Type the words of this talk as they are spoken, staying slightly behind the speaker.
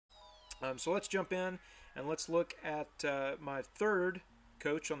So let's jump in and let's look at my third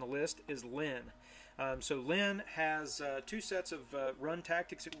coach on the list is Lynn. So Lynn has two sets of run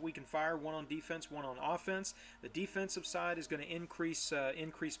tactics that we can fire, one on defense, one on offense. The defensive side is going to increase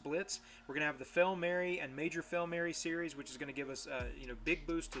blitz. We're going to have the Fail Mary and Major Fail Mary series, which is going to give us big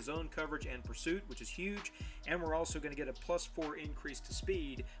boost to zone coverage and pursuit, which is huge. And we're also going to get a +4 increase to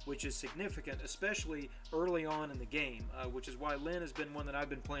speed, which is significant, especially early on in the game, which is why Lynn has been one that I've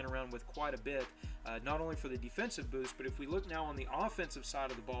been playing around with quite a bit, not only for the defensive boost, but if we look now on the offensive side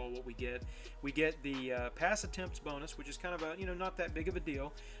of the ball, what we get the pass attempts bonus, which is kind of a not that big of a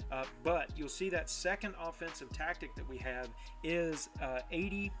deal, but you'll see that second offensive tactic that we have is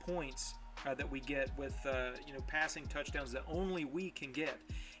 80 points that we get with passing touchdowns that only we can get.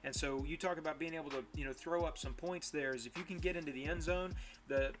 And so you talk about being able to throw up some points there. Is if you can get into the end zone,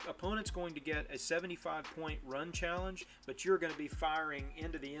 the opponent's going to get a 75-point run challenge, but you're going to be firing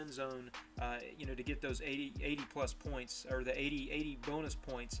into the end zone to get those 80 plus points, or the 80 bonus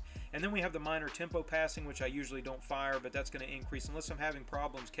points. And then we have the minor tempo passing, which I usually don't fire, but that's going to increase, unless I'm having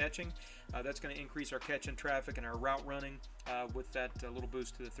problems catching, that's going to increase our catch in traffic and our route running with that little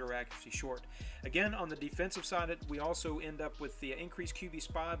boost to the throw accuracy short. Again, on the defensive side, we also end up with the increased QB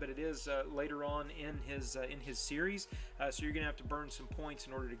spy, but it is later on in his series, so you're going to have to burn some points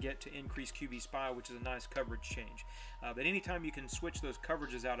in order to get to increase QB spy, which is a nice coverage change. But anytime you can switch those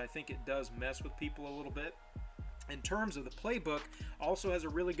coverages out, I think it does mess with people a little bit. In terms of the playbook, also has a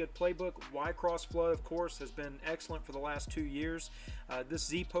really good playbook. Y cross flood, of course, has been excellent for the last 2 years. This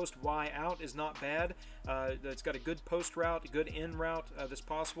Z post Y out is not bad. It's got a good post route, a good in route that's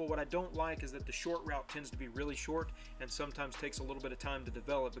possible. What I don't like is that the short route tends to be really short and sometimes takes a little bit of time to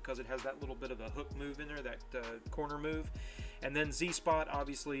develop because it has that little bit of a hook move in there, that corner move. And then Z spot,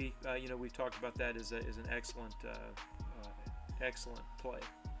 obviously, we've talked about that, is an excellent play.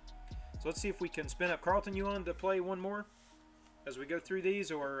 So let's see if we can spin up. Carlton, you on to play one more as we go through these,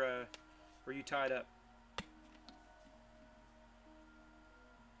 or are you tied up?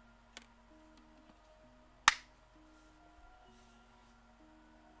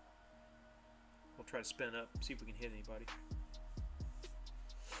 We'll try to spin up, see if we can hit anybody.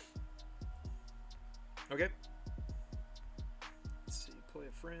 Okay. Let's see, play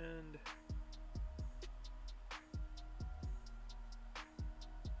a friend.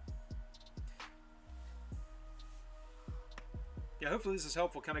 Yeah, hopefully this is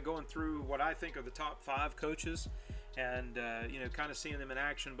helpful, kind of going through what I think are the top 5 coaches, and kind of seeing them in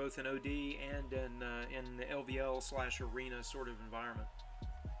action both in OD and in the LVL/arena sort of environment.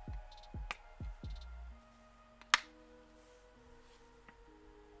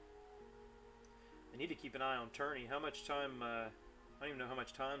 I need to keep an eye on tourney. How much time? I don't even know how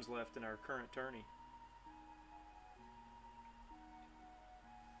much time's left in our current tourney.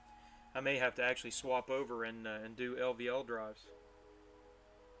 I may have to actually swap over and do LVL drives,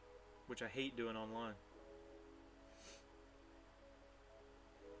 which I hate doing online.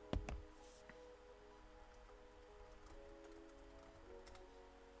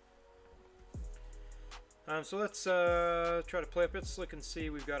 So let's try to play up. Let's look and see.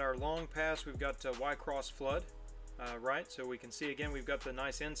 We've got our long pass. We've got Y cross flood, right? So we can see again we've got the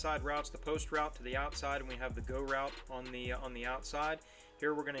nice inside routes, the post route to the outside, and we have the go route on the outside.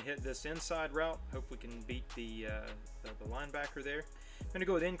 Here we're going to hit this inside route. Hope we can beat the linebacker there. I'm going to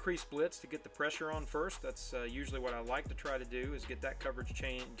go with increased blitz to get the pressure on first. That's usually what I like to try to do, is get that coverage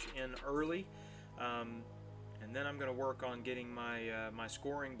change in early. And then I'm going to work on getting my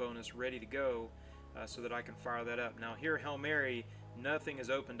scoring bonus ready to go so that I can fire that up. Now here, Hail Mary, nothing is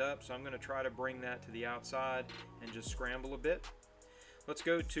opened up, so I'm going to try to bring that to the outside and just scramble a bit. Let's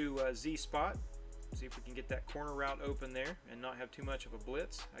go to Z spot. See if we can get that corner route open there and not have too much of a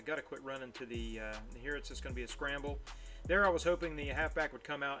blitz. I got to quit running to the here. It's just going to be a scramble. There I was hoping the halfback would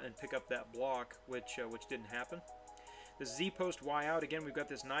come out and pick up that block, which didn't happen. The Z post Y out, again, we've got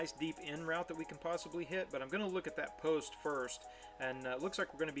this nice deep in route that we can possibly hit, but I'm going to look at that post first, and it looks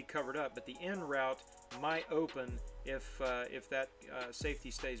like we're going to be covered up, but the in route might open if that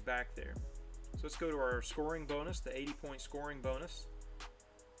safety stays back there. So let's go to our scoring bonus, the 80-point scoring bonus.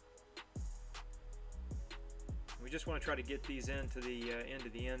 We just want to try to get these into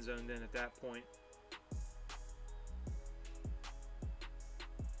the end zone then at that point.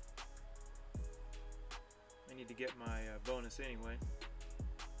 I need to get my bonus anyway.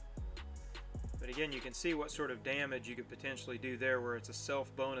 But again, you can see what sort of damage you could potentially do there, where it's a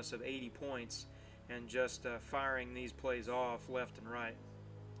self bonus of 80 points and just firing these plays off left and right.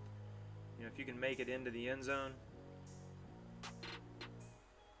 If you can make it into the end zone.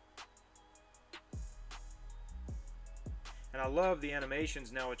 And I love the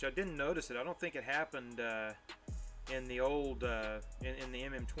animations now, which I didn't notice it. I don't think it happened in the old in the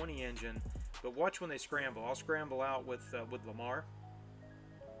MM20 engine. But watch when they scramble. I'll scramble out with Lamar.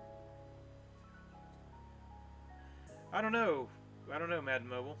 I don't know, Madden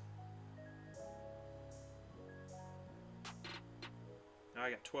Mobile. I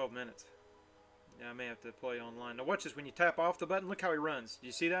got 12 minutes. Yeah, I may have to play online. Now watch this. When you tap off the button, look how he runs. Do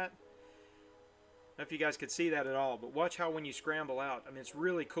you see that? I don't know if you guys could see that at all, but watch how when you scramble out. I mean, it's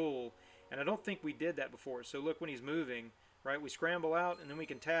really cool, and I don't think we did that before. So look when he's moving, right? We scramble out, and then we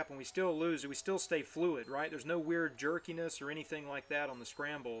can tap, and we still lose. We still stay fluid, right? There's no weird jerkiness or anything like that on the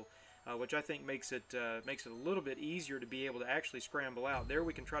scramble, which I think makes it a little bit easier to be able to actually scramble out. There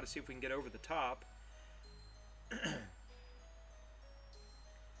we can try to see if we can get over the top. Let's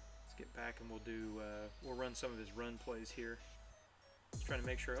get back, and we'll run some of his run plays here. Just trying to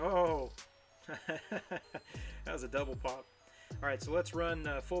make sure. Oh! That was a double pop. Alright, so let's run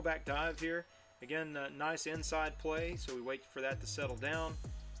fullback dive here. Again, nice inside play, so we wait for that to settle down.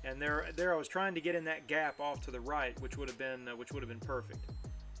 And there I was trying to get in that gap off to the right, which would have been perfect.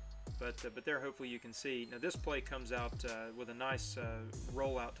 But there, hopefully you can see. Now this play comes out with a nice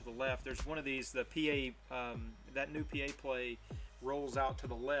rollout to the left. There's one of these, the PA, that new PA play rolls out to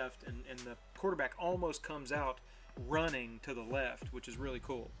the left, and the quarterback almost comes out running to the left, which is really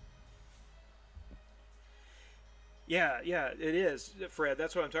cool. Yeah, it is, Fred.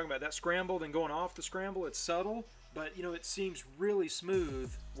 That's what I'm talking about. That scramble, then going off the scramble, it's subtle, but you know it seems really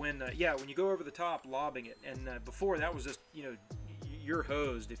smooth when when you go over the top, lobbing it. And before that was just you're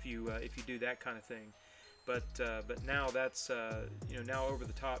hosed if you do that kind of thing. But now that's now over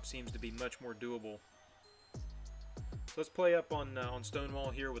the top seems to be much more doable. So let's play up on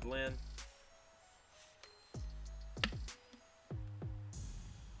Stonewall here with Lynn.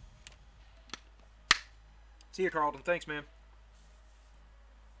 See you, Carlton. Thanks, man.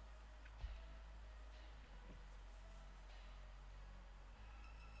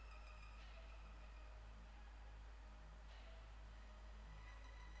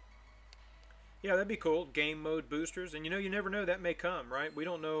 Yeah, that'd be cool. Game mode boosters, and you never know, that may come, right? We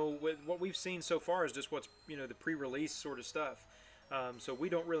don't know. What we've seen so far is just what's the pre-release sort of stuff. So we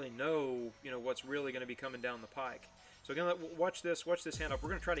don't really know what's really going to be coming down the pike. So again, watch this handoff. We're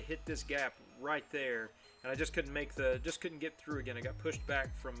going to try to hit this gap right there, and I just couldn't get through again. I got pushed back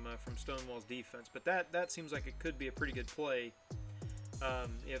from Stonewall's defense, but that seems like it could be a pretty good play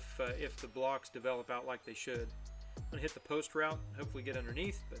if the blocks develop out like they should. I'm going to hit the post route, hopefully get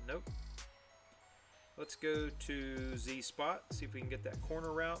underneath, but nope. Let's go to Z spot, see if we can get that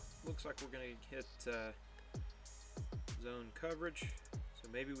corner route. Looks like we're going to hit zone coverage, so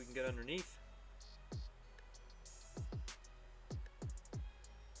maybe we can get underneath.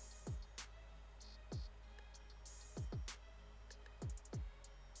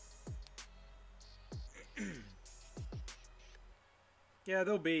 Yeah,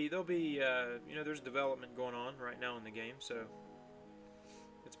 there'll be there's development going on right now in the game, so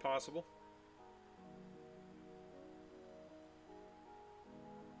it's possible.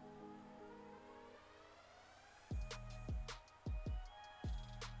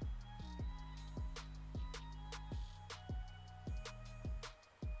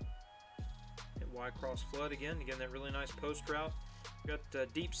 Y cross flood again, that really nice post route. We've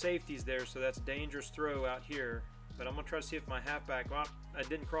got deep safeties there, so that's a dangerous throw out here. But I'm going to try to see if my halfback, well, I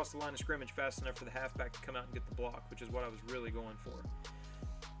didn't cross the line of scrimmage fast enough for the halfback to come out and get the block, which is what I was really going for.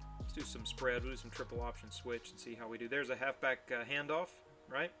 Let's do some spread. We'll do some triple option switch and see how we do. There's a halfback handoff,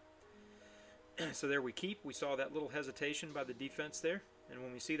 right? So there we keep. We saw that little hesitation by the defense there. And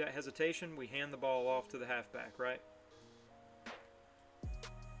when we see that hesitation, we hand the ball off to the halfback, right?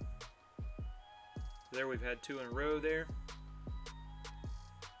 There we've had 2 in a row there.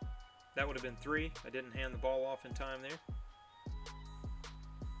 That would have been 3. I didn't hand the ball off in time there.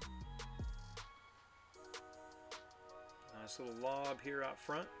 Nice little lob here out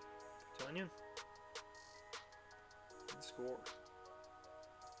front. I'm telling you. And score.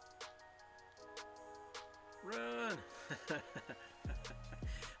 Run!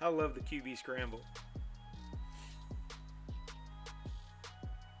 I love the QB scramble.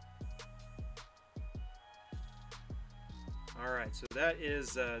 Alright, so that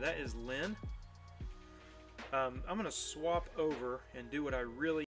is Lynn. I'm going to swap over and do what I really